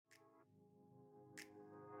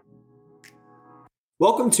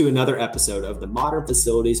Welcome to another episode of the Modern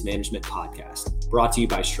Facilities Management Podcast, brought to you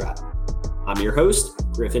by Stratum. I'm your host,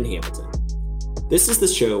 Griffin Hamilton. This is the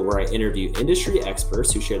show where I interview industry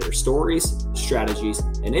experts who share their stories, strategies,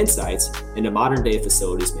 and insights into modern-day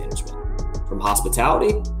facilities management. From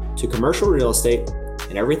hospitality to commercial real estate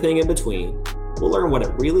and everything in between, we'll learn what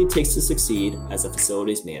it really takes to succeed as a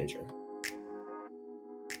facilities manager.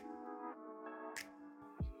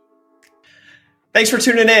 Thanks for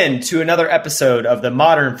tuning in to another episode of the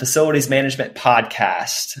Modern Facilities Management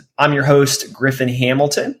Podcast. I'm your host, Griffin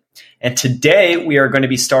Hamilton, and today we are going to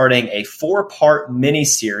be starting a 4-part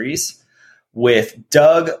mini-series with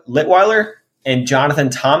Doug Litweiler and Jonathan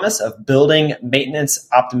Thomas of Building Maintenance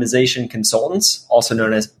Optimization Consultants, also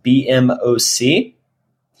known as BMOC.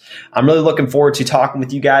 I'm really looking forward to talking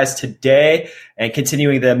with you guys today and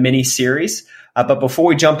continuing the mini-series. But before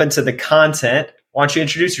we jump into the content, why don't you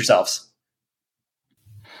introduce yourselves?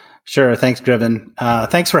 Sure. Thanks, Griffin.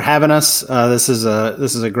 Thanks for having us. This is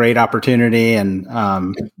a great opportunity, and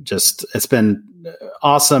it's been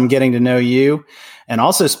awesome getting to know you, and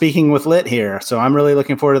also speaking with Lit here. So I'm really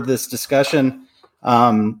looking forward to this discussion.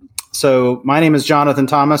 So my name is Jonathan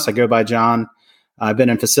Thomas. I go by John. I've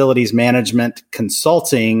been in facilities management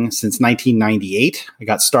consulting since 1998. I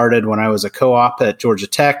got started when I was a co-op at Georgia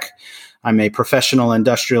Tech. I'm a professional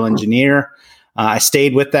industrial engineer. I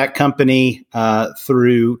stayed with that company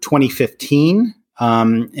through 2015,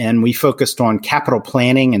 and we focused on capital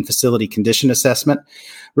planning and facility condition assessment,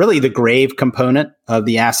 really the grave component of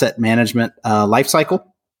the asset management lifecycle,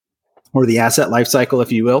 or the asset lifecycle, if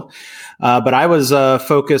you will. But I was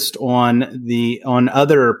focused on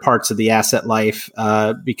other parts of the asset life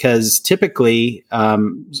because typically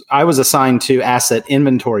I was assigned to asset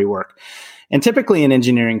inventory work. And typically in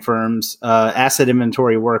engineering firms, asset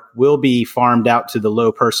inventory work will be farmed out to the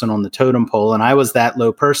low person on the totem pole. And I was that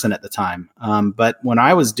low person at the time. But when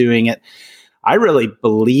I was doing it, I really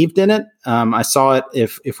believed in it. I saw it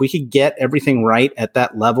if we could get everything right at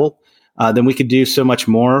that level, then we could do so much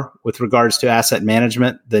more with regards to asset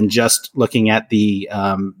management than just looking at the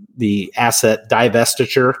asset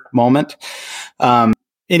divestiture moment.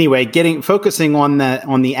 Anyway, focusing on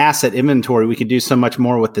the asset inventory, we could do so much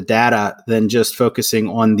more with the data than just focusing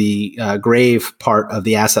on the grave part of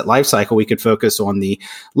the asset lifecycle. We could focus on the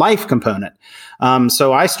life component.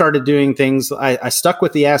 So I started doing things. I stuck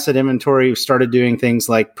with the asset inventory. Started doing things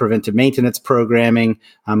like preventive maintenance programming.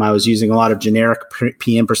 I was using a lot of generic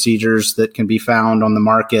PM procedures that can be found on the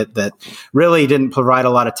market that really didn't provide a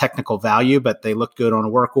lot of technical value, but they looked good on a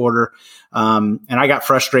work order. And I got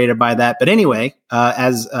frustrated by that. But anyway,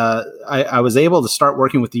 I was able to start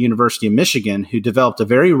working with the University of Michigan, who developed a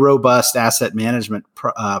very robust asset management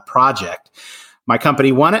project. My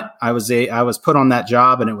company won it. I was put on that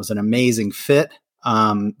job, and it was an amazing fit.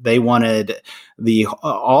 They wanted the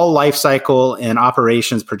all life cycle and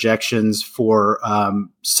operations projections for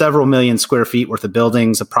several million square feet worth of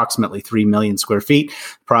buildings, approximately 3 million square feet.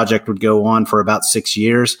 The project would go on for about 6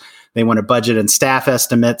 years. They wanted budget and staff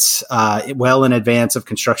estimates well in advance of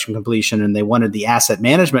construction completion, and they wanted the asset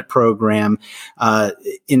management program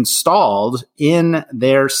installed in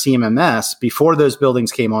their CMMS before those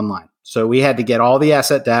buildings came online. So we had to get all the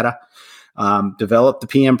asset data, develop the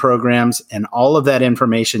PM programs, and all of that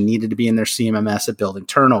information needed to be in their CMMS at building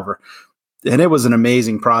turnover. And it was an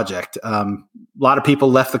amazing project. A lot of people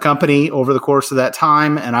left the company over the course of that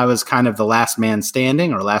time, and I was kind of the last man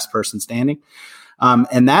standing, or last person standing.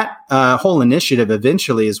 And that whole initiative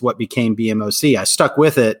eventually is what became BMOC. I stuck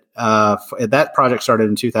with it. That project started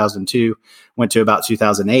in 2002, went to about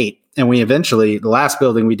 2008. And the last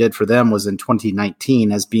building we did for them was in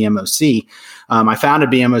 2019 as BMOC. I founded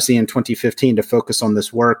BMOC in 2015 to focus on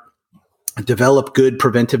this work, develop good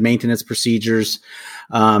preventive maintenance procedures,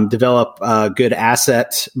 develop good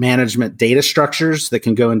asset management data structures that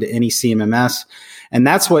can go into any CMMS. And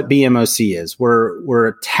that's what BMOC is. We're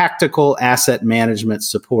a tactical asset management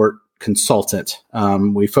support consultant.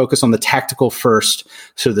 We focus on the tactical first,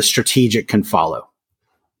 so the strategic can follow.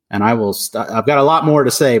 And I've got a lot more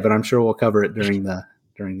to say, but I'm sure we'll cover it during the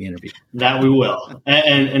interview. That we will.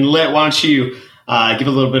 And Lit, why don't you give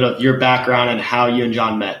a little bit of your background and how you and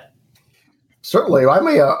John met? Certainly. I'm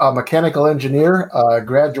a mechanical engineer,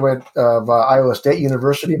 graduate of Iowa State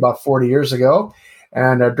University about 40 years ago.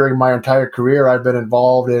 And during my entire career, I've been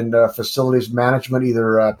involved in facilities management,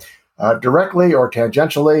 either directly or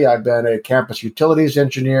tangentially. I've been a campus utilities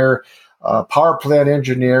engineer, power plant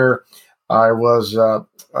engineer. I was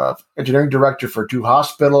engineering director for 2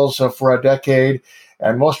 hospitals for a decade.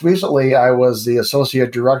 And most recently, I was the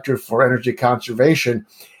associate director for energy conservation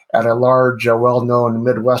at a large, well-known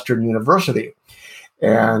Midwestern university.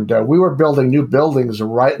 And we were building new buildings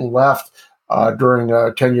right and left during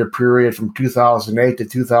a 10-year period from 2008 to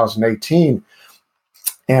 2018.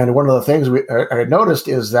 And one of the things I noticed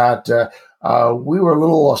is that we were a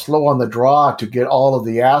little slow on the draw to get all of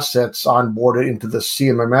the assets onboarded into the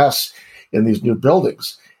CMMS in these new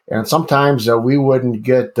buildings. And sometimes we wouldn't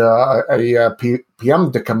get a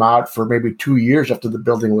PM to come out for maybe 2 years after the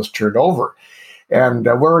building was turned over. And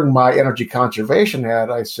wearing my energy conservation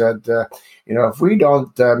hat, I said, if we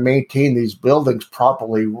don't maintain these buildings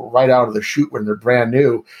properly right out of the chute when they're brand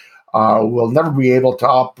new, we'll never be able to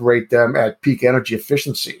operate them at peak energy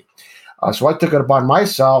efficiency. So I took it upon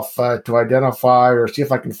myself to identify or see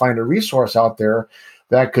if I can find a resource out there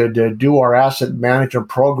that could do our asset management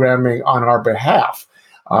programming on our behalf.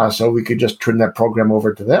 So we could just turn that program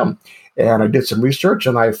over to them. And I did some research,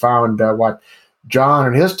 and I found what John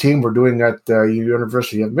and his team were doing at the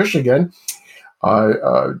University of Michigan,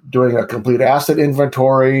 doing a complete asset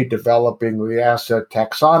inventory, developing the asset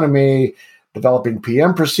taxonomy, developing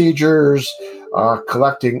PM procedures,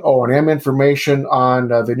 collecting O&M information on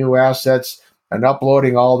the new assets, and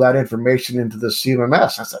uploading all that information into the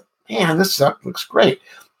CMMS. I said, man, this looks great.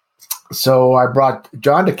 So I brought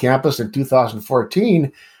John to campus in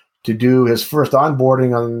 2014 to do his first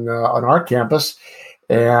onboarding on our campus.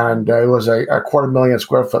 And it was a 250,000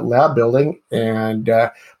 square foot lab building, and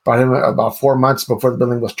brought him about 4 months before the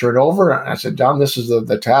building was turned over. And I said, John, this is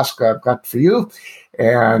the task I've got for you.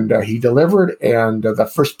 And he delivered, and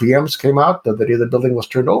the first PMs came out the day the building was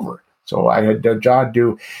turned over. So I had John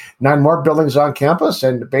do 9 more buildings on campus,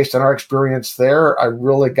 and based on our experience there, I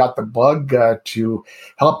really got the bug to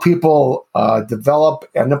help people develop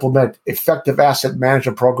and implement effective asset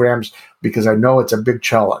management programs, because I know it's a big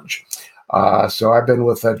challenge. So I've been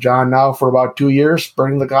with John now for about 2 years,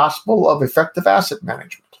 spreading the gospel of effective asset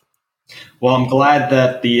management. Well, I'm glad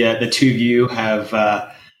that the two of you have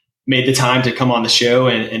made the time to come on the show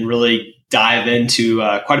and really dive into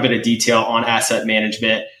quite a bit of detail on asset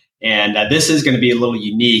management. And this is going to be a little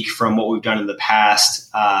unique from what we've done in the past,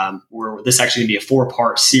 where this is actually going to be a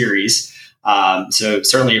 4-part series. So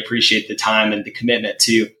certainly appreciate the time and the commitment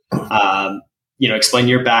to explain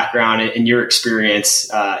your background and your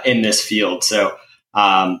experience in this field. So,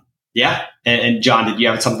 yeah. And John, did you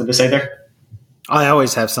have something to say there? I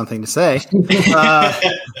always have something to say.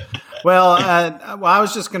 Well, I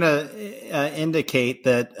was just going to indicate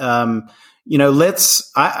that,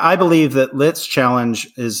 I believe that Lit's challenge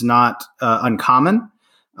is not uncommon.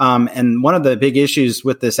 And one of the big issues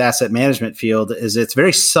with this asset management field is it's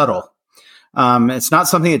very subtle. It's not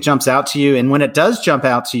something that jumps out to you. And when it does jump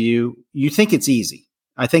out to you, you think it's easy.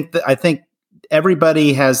 I think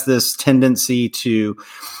everybody has this tendency to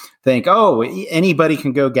think, oh, anybody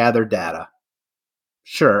can go gather data.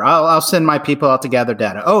 Sure, I'll send my people out to gather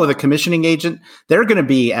data. Oh, the commissioning agent, they're going to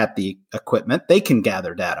be at the equipment. They can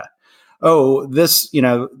gather data. Oh, this,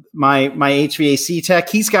 my HVAC tech,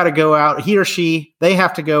 he's got to go out, he or she, they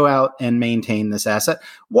have to go out and maintain this asset.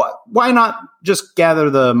 Why not just gather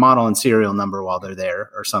the model and serial number while they're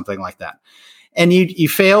there or something like that? And you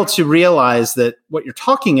fail to realize that what you're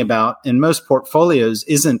talking about in most portfolios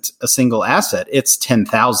isn't a single asset. It's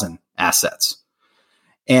 10,000 assets.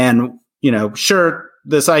 And, sure,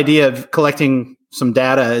 this idea of collecting some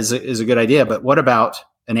data is a good idea, but what about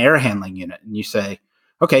an air handling unit? And you say,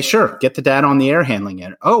 okay, sure, get the data on the air handling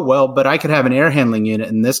unit. Oh, well, but I could have an air handling unit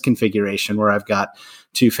in this configuration where I've got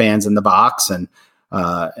 2 fans in the box and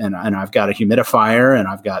I've got a humidifier and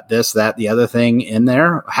I've got this, that, the other thing in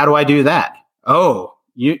there. How do I do that? Oh,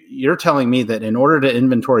 you're telling me that in order to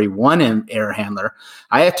inventory one air handler,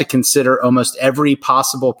 I have to consider almost every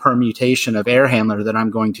possible permutation of air handler that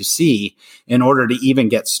I'm going to see in order to even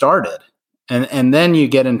get started. And then you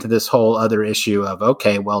get into this whole other issue of,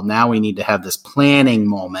 okay, well, now we need to have this planning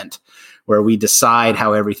moment where we decide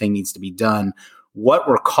how everything needs to be done, what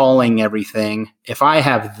we're calling everything. If I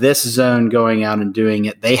have this zone going out and doing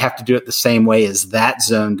it, they have to do it the same way as that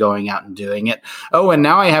zone going out and doing it. Oh, and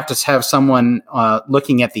now I have to have someone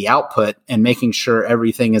looking at the output and making sure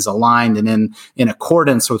everything is aligned and in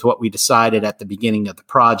accordance with what we decided at the beginning of the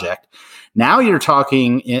project. Now you're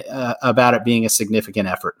talking about it being a significant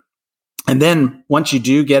effort. And then once you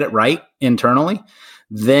do get it right internally,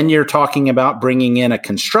 then you're talking about bringing in a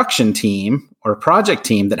construction team or a project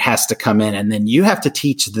team that has to come in, and then you have to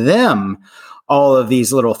teach them all of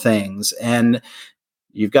these little things. And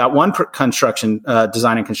you've got one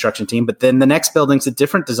design and construction team, but then the next building's a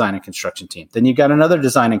different design and construction team. Then you've got another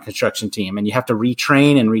design and construction team, and you have to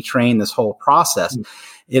retrain this whole process.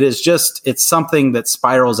 It's something that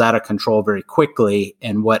spirals out of control very quickly.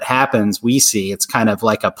 And what happens, we see, it's kind of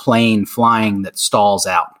like a plane flying that stalls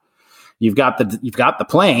out. You've got the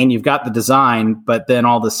plane, you've got the design, but then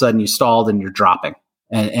all of a sudden you stalled and you're dropping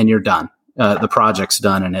and you're done. The project's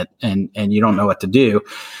done and you don't know what to do.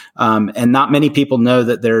 And not many people know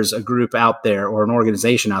that there's a group out there or an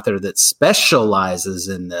organization out there that specializes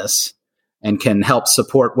in this and can help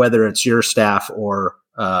support, whether it's your staff or,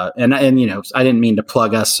 and I didn't mean to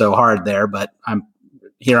plug us so hard there, but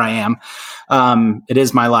here I am. It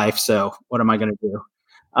is my life. So what am I going to do?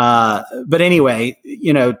 But anyway,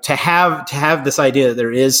 to have this idea that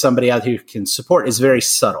there is somebody out here who can support is very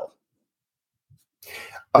subtle.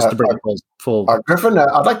 Just to bring full. Griffin,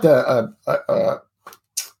 I'd like to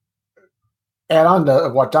add on to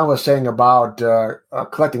what Don was saying about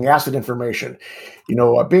collecting asset information.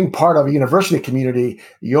 Being part of a university community,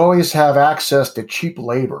 you always have access to cheap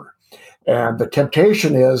labor. And the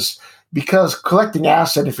temptation is, because collecting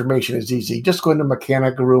asset information is easy, just go into a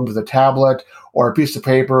mechanical room with a tablet or a piece of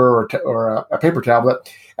paper or a paper tablet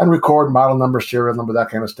and record model number, serial number, that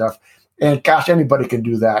kind of stuff. And gosh, anybody can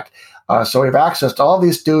do that. So we have access to all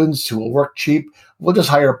these students who will work cheap. We'll just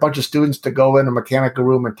hire a bunch of students to go in a mechanical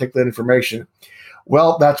room and take that information.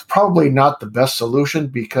 Well, that's probably not the best solution,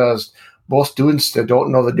 because most students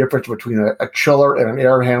don't know the difference between a chiller and an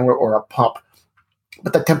air handler or a pump.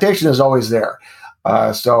 But the temptation is always there.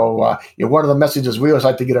 So one of the messages we always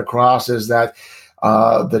like to get across is that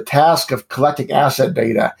the task of collecting asset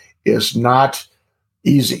data is not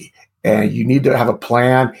easy, and you need to have a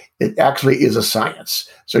plan. It actually is a science.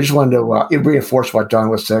 So I just wanted to reinforce what Don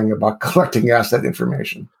was saying about collecting asset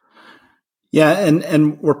information. Yeah,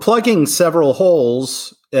 and we're plugging several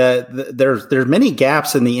holes. There's many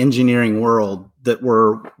gaps in the engineering world that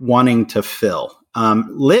we're wanting to fill.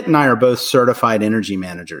 Lit and I are both certified energy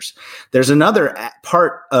managers. There's another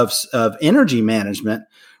part of energy management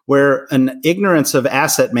where an ignorance of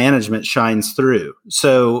asset management shines through.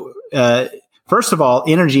 So, first of all,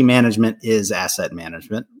 energy management is asset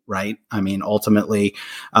management, right? I mean, ultimately,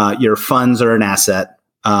 your funds are an asset.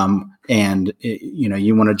 And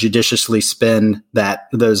you want to judiciously spend that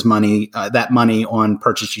money on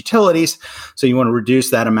purchased utilities. So you want to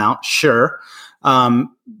reduce that amount. Sure.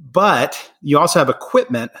 But you also have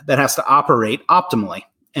equipment that has to operate optimally.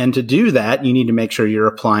 And to do that, you need to make sure you're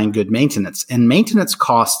applying good maintenance, and maintenance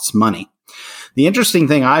costs money. The interesting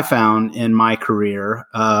thing I found in my career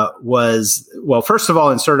was, first of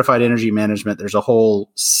all, in certified energy management, there's a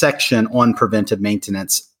whole section on preventive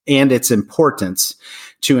maintenance and its importance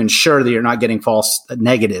to ensure that you're not getting false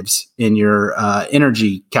negatives in your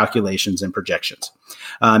energy calculations and projections.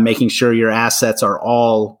 Making sure your assets are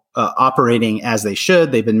all operating as they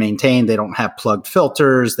should. They've been maintained. They don't have plugged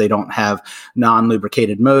filters. They don't have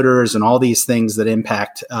non-lubricated motors and all these things that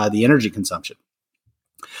impact the energy consumption.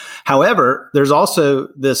 However, there's also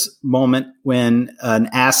this moment when an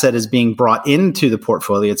asset is being brought into the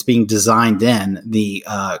portfolio. It's being designed in the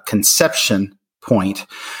conception point,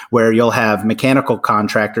 where you'll have mechanical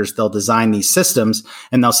contractors. They'll design these systems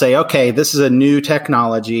and they'll say, okay, this is a new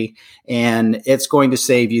technology and it's going to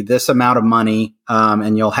save you this amount of money,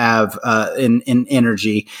 and you'll have in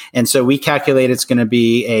energy. And so we calculate it's going to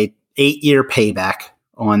be a 8-year payback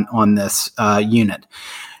on this unit.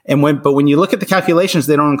 But when you look at the calculations,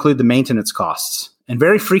 they don't include the maintenance costs. And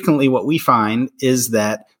very frequently what we find is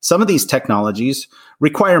that some of these technologies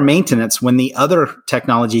require maintenance when the other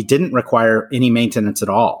technology didn't require any maintenance at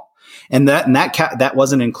all. And that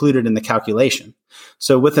wasn't included in the calculation.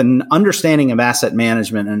 So with an understanding of asset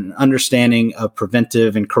management and an understanding of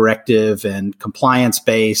preventive and corrective and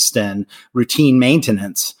compliance-based and routine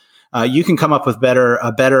maintenance, you can come up with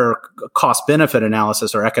a better cost-benefit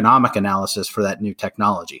analysis or economic analysis for that new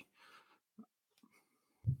technology.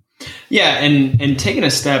 Yeah, and taking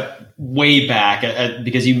a step way back,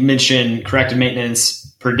 because you mentioned corrective maintenance,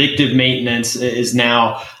 predictive maintenance is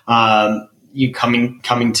now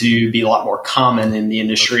coming to be a lot more common in the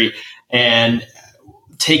industry. And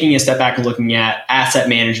taking a step back and looking at asset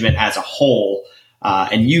management as a whole,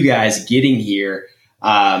 and you guys getting here,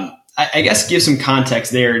 I guess give some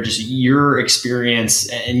context there, just your experience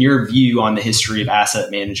and your view on the history of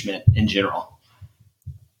asset management in general.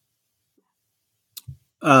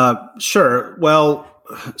 Sure. Well,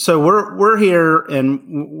 so we're here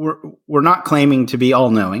and we're not claiming to be all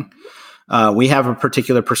knowing. We have a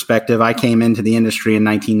particular perspective. I came into the industry in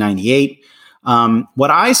 1998.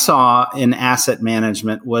 What I saw in asset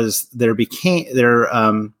management was in the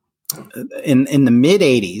mid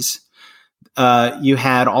 80s, you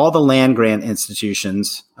had all the land grant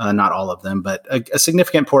institutions, not all of them, but a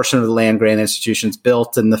significant portion of the land grant institutions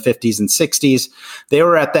built in the 50s and 60s. They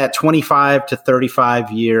were at that 25 to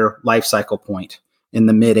 35 year life cycle point in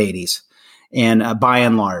the mid 80s. and by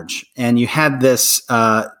and large. And you had this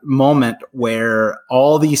moment where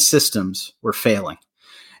all these systems were failing.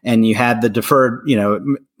 And you had the deferred,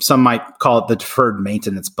 some might call it the deferred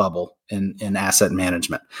maintenance bubble in asset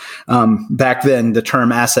management. Back then, the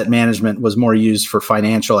term asset management was more used for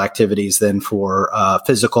financial activities than for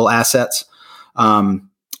physical assets.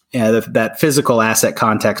 That physical asset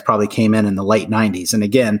context probably came in the late 90s. And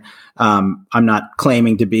again, I'm not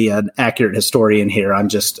claiming to be an accurate historian here. I'm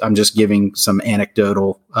just giving some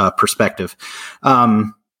anecdotal perspective.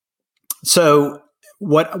 So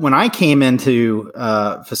when I came into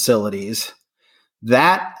facilities,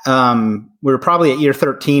 that we were probably at year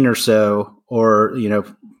 13 or so, or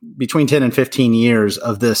between 10 and 15 years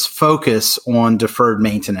of this focus on deferred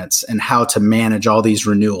maintenance and how to manage all these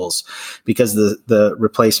renewals, because the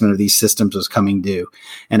replacement of these systems was coming due,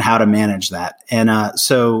 and how to manage that. And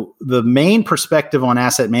so the main perspective on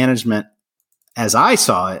asset management, as I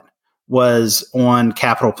saw it, was on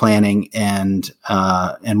capital planning and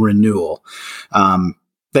renewal.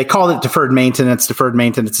 They called it deferred maintenance. Deferred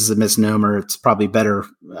maintenance is a misnomer. It's probably better.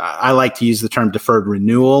 I like to use the term deferred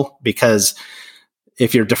renewal, because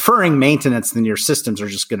if you're deferring maintenance, then your systems are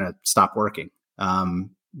just going to stop working.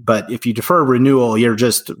 But if you defer renewal,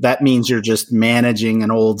 that means you're just managing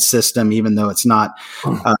an old system, even though it's not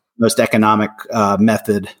the most economic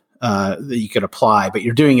method that you could apply, but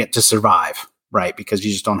you're doing it to survive, right? Because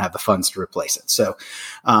you just don't have the funds to replace it. So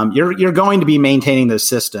you're going to be maintaining those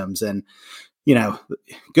systems. And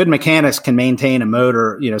good mechanics can maintain a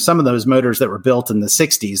motor. Some of those motors that were built in the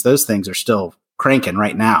 60s, those things are still cranking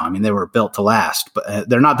right now. I mean, they were built to last, but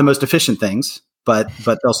they're not the most efficient things, but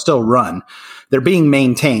they'll still run. They're being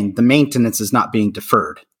maintained. The maintenance is not being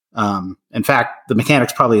deferred. In fact, the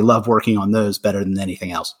mechanics probably love working on those better than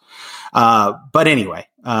anything else. But anyway,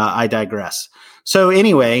 I digress. So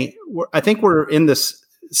anyway, I think we're in this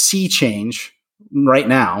sea change right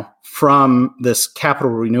now from this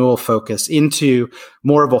capital renewal focus into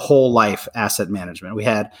more of a whole life asset management. We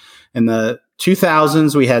had in the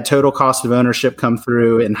 2000s, we had total cost of ownership come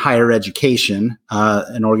through in higher education,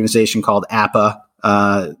 an organization called APA.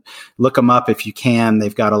 Look them up if you can.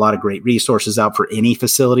 They've got a lot of great resources out for any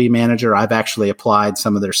facility manager. I've actually applied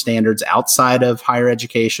some of their standards outside of higher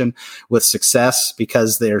education with success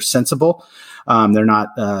because they're sensible. They're not,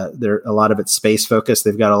 they're a lot of it's space focused.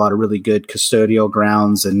 They've got a lot of really good custodial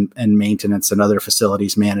grounds and maintenance and other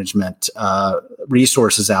facilities management,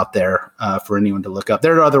 resources out there, for anyone to look up.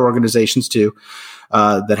 There are other organizations too,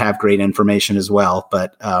 that have great information as well.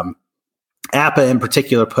 But, APA in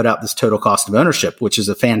particular put out this total cost of ownership, which is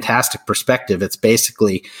a fantastic perspective. It's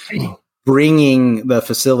basically bringing the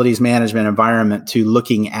facilities management environment to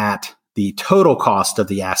looking at the total cost of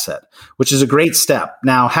the asset, which is a great step.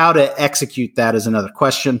 Now, how to execute that is another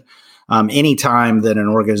question. Anytime that an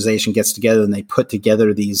organization gets together and they put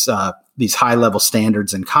together these high-level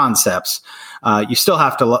standards and concepts, you still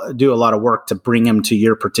have to do a lot of work to bring them to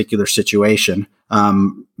your particular situation.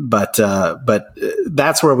 But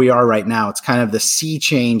that's where we are right now. It's kind of the sea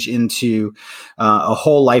change into a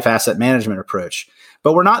whole life asset management approach.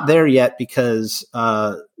 But we're not there yet because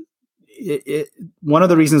one of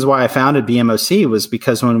the reasons why I founded BMOC was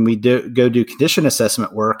because when we go do condition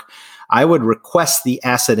assessment work, I would request the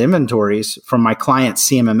asset inventories from my client's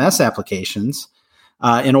CMMS applications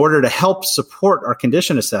in order to help support our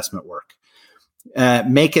condition assessment work.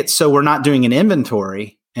 Make it so we're not doing an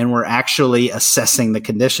inventory and we're actually assessing the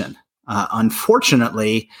condition.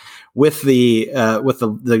 Unfortunately, with the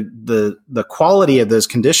quality of those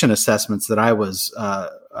condition assessments that I was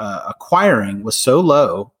acquiring was so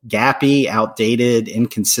low, gappy, outdated,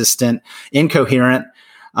 inconsistent, incoherent.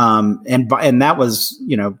 And that was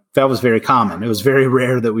very common. It was very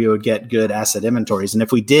rare that we would get good asset inventories. And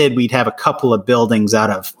if we did, we'd have a couple of buildings out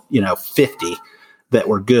of, 50 that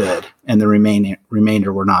were good and the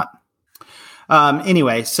remainder were not.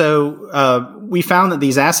 Anyway, so we found that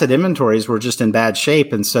these asset inventories were just in bad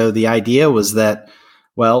shape. And so the idea was that,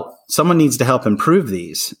 well, someone needs to help improve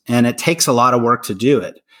these, and it takes a lot of work to do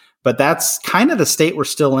it. But that's kind of the state we're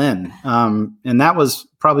still in. And that was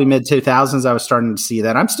probably mid-2000s. I was starting to see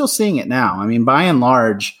that. I'm still seeing it now. I mean, by and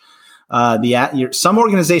large, some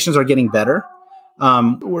organizations are getting better.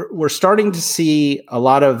 We're starting to see a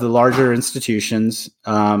lot of the larger institutions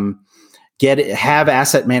have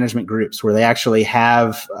asset management groups where they actually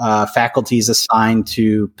have faculties assigned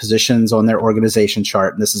to positions on their organization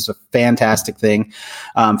chart. And this is a fantastic thing.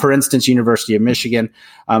 For instance, University of Michigan,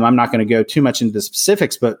 I'm not going to go too much into the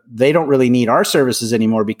specifics, but they don't really need our services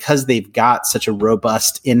anymore because they've got such a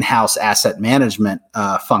robust in-house asset management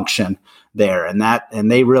function there, and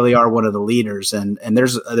they really are one of the leaders. And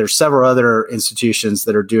there's several other institutions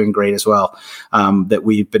that are doing great as well, that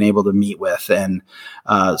we've been able to meet with. And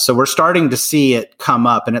so we're starting to see it come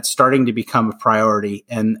up, and it's starting to become a priority.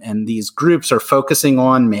 And these groups are focusing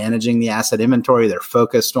on managing the asset inventory. They're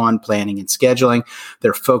focused on planning and scheduling.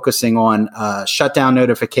 They're focusing on shutdown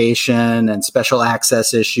notification and special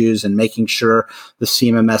access issues, and making sure the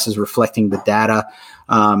CMMS is reflecting the data.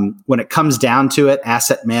 When it comes down to it,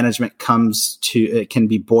 asset management can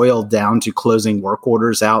be boiled down to closing work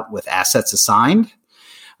orders out with assets assigned,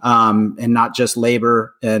 and not just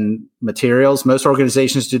labor and materials. Most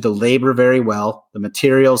organizations do the labor very well. The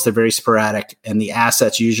materials, they're very sporadic, and the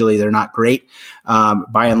assets, usually they're not great,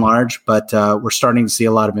 by and large, but we're starting to see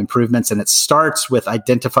a lot of improvements, and it starts with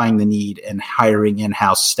identifying the need and hiring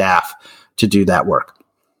in-house staff to do that work.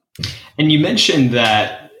 And you mentioned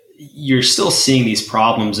that you're still seeing these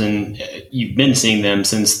problems, and you've been seeing them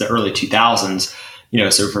since the early 2000s.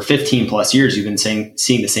 So for 15 plus years, you've been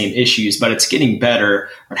seeing the same issues, but it's getting better,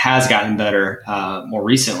 or it has gotten better more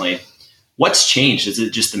recently. What's changed? Is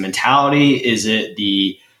it just the mentality? Is it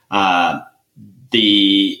the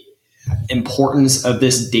importance of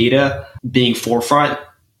this data being forefront?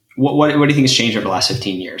 What do you think has changed over the last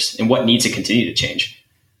 15 years, and what needs to continue to change?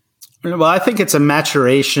 Well, I think it's a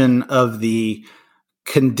maturation of the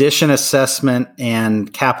condition assessment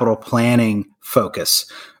and capital planning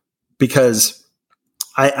focus, because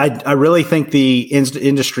I really think the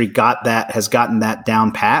industry has gotten that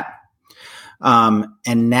down pat.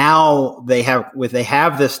 And now they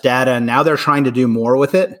have this data, and now they're trying to do more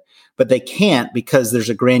with it, but they can't, because there's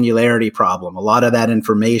a granularity problem. A lot of that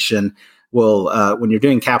information will, when you're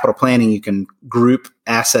doing capital planning, you can group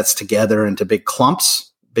assets together into big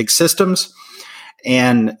clumps, big systems.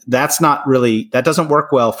 And that doesn't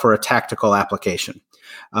work well for a tactical application.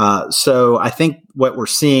 So I think what we're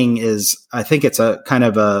seeing is, I think it's a kind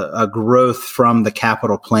of a growth from the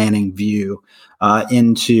capital planning view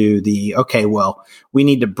into we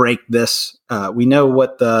need to break this. We know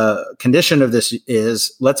what the condition of this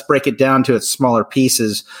is. Let's break it down to its smaller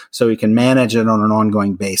pieces so we can manage it on an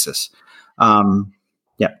ongoing basis.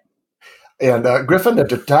 And Griffin,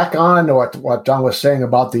 to tack on what John was saying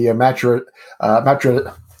about the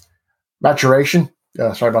maturation.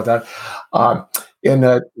 Sorry about that. In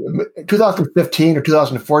 2015 or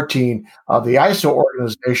 2014, the ISO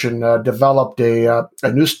organization developed a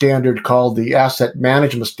new standard called the Asset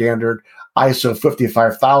Management Standard, ISO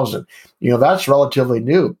 55000. That's relatively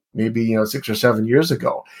new, maybe 6 or 7 years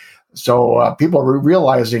ago. So people are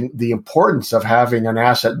realizing the importance of having an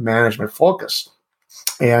asset management focus.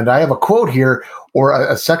 And I have a quote here, or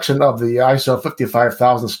a section of the ISO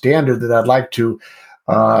 55000 standard that I'd like to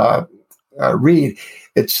read.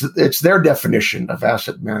 It's their definition of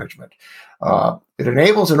asset management. It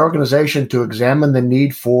enables an organization to examine the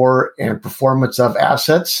need for and performance of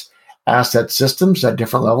asset systems at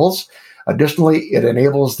different levels. Additionally, it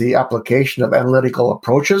enables the application of analytical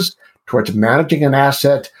approaches towards managing an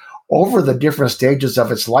asset over the different stages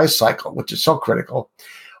of its life cycle, which is so critical,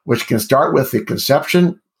 which can start with the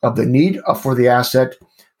conception of the need for the asset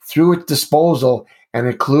through its disposal, and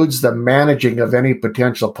includes the managing of any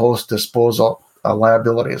potential post-disposal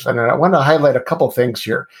liabilities. And I want to highlight a couple things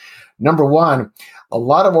here. Number one, a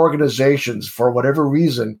lot of organizations, for whatever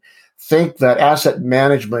reason, think that asset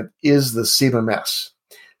management is the CMMS.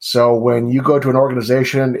 So when you go to an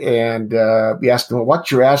organization and you ask them, well, what's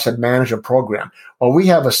your asset management program? Well, we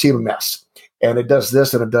have a CMMS, and it does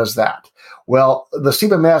this and it does that. Well, the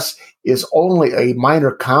CMMS is only a minor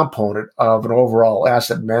component of an overall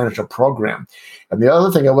asset management program. And the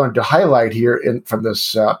other thing I wanted to highlight here from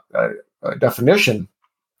this definition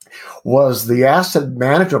was the asset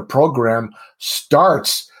management program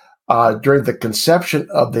starts during the conception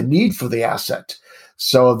of the need for the asset.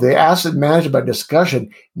 So the asset management discussion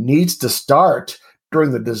needs to start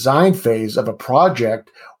during the design phase of a project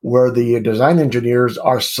where the design engineers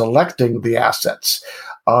are selecting the assets.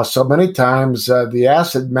 So many times the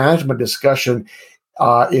asset management discussion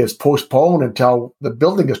is postponed until the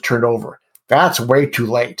building is turned over. That's way too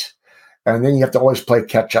late. And then you have to always play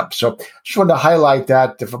catch up. So just wanted to highlight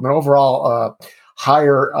that from an overall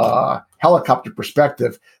higher helicopter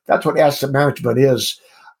perspective, that's what asset management is.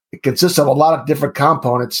 It consists of a lot of different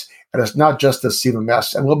components, and it's not just the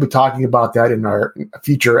CMMS. And we'll be talking about that in our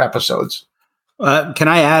future episodes. Can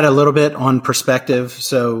I add a little bit on perspective?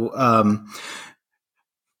 So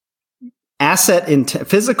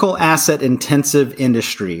physical asset intensive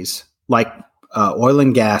industries like oil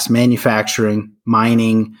and gas, manufacturing,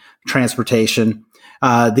 mining, transportation,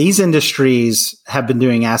 these industries have been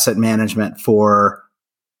doing asset management for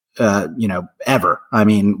ever. I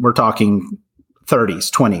mean, we're talking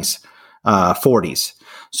 30s, 20s, 40s.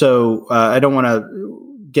 So I don't want to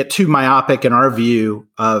get too myopic in our view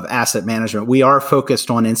of asset management. We are focused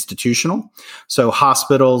on institutional. So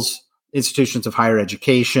hospitals, institutions of higher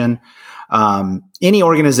education, any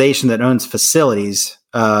organization that owns facilities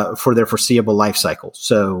for their foreseeable life cycle.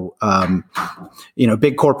 So,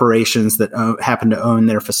 big corporations that happen to own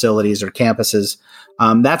their facilities or campuses.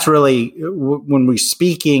 That's really when we're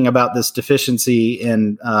speaking about this deficiency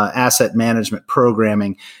in asset management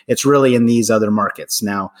programming, it's really in these other markets.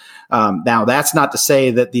 Now that's not to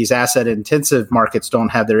say that these asset intensive markets don't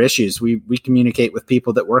have their issues. We communicate with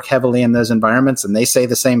people that work heavily in those environments, and they say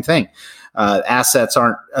the same thing. Assets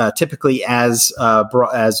aren't typically as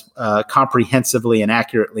comprehensively and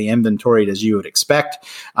accurately inventoried as you would expect.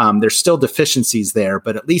 There's still deficiencies there,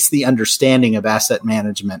 but at least the understanding of asset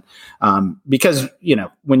management, because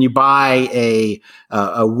when you buy a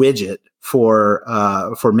widget for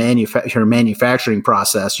your manufacturing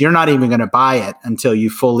process, you're not even going to buy it until you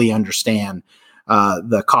fully understand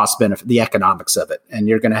the cost benefit, the economics of it, and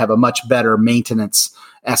you're going to have a much better maintenance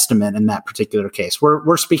estimate in that particular case.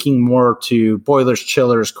 We're speaking more to boilers,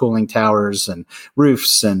 chillers, cooling towers, and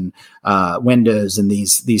roofs and windows and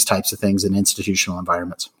these types of things in institutional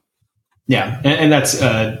environments. Yeah, and that's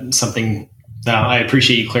something that I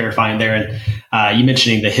appreciate you clarifying there. And you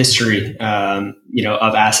mentioning the history,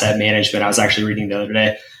 of asset management. I was actually reading the other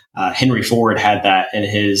day. Henry Ford had that in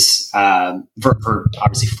his, for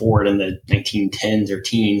obviously Ford in the 1910s or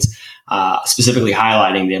teens, specifically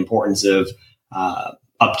highlighting the importance of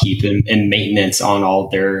upkeep and maintenance on all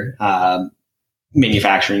of their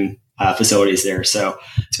manufacturing facilities there. So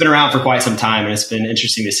it's been around for quite some time, and it's been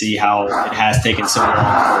interesting to see how it has taken so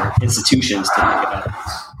long for institutions to think about it.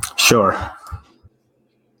 Sure.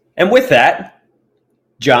 And with that,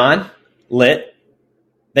 John, Lit,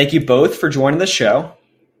 thank you both for joining the show.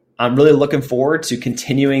 I'm really looking forward to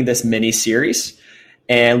continuing this mini series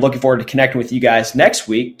and looking forward to connecting with you guys next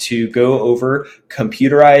week to go over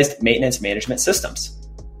computerized maintenance management systems.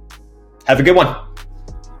 Have a good one.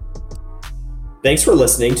 Thanks for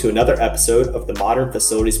listening to another episode of the Modern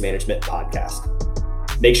Facilities Management Podcast.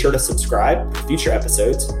 Make sure to subscribe to future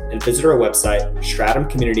episodes and visit our website,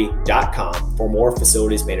 stratumcommunity.com, for more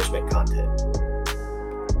facilities management content.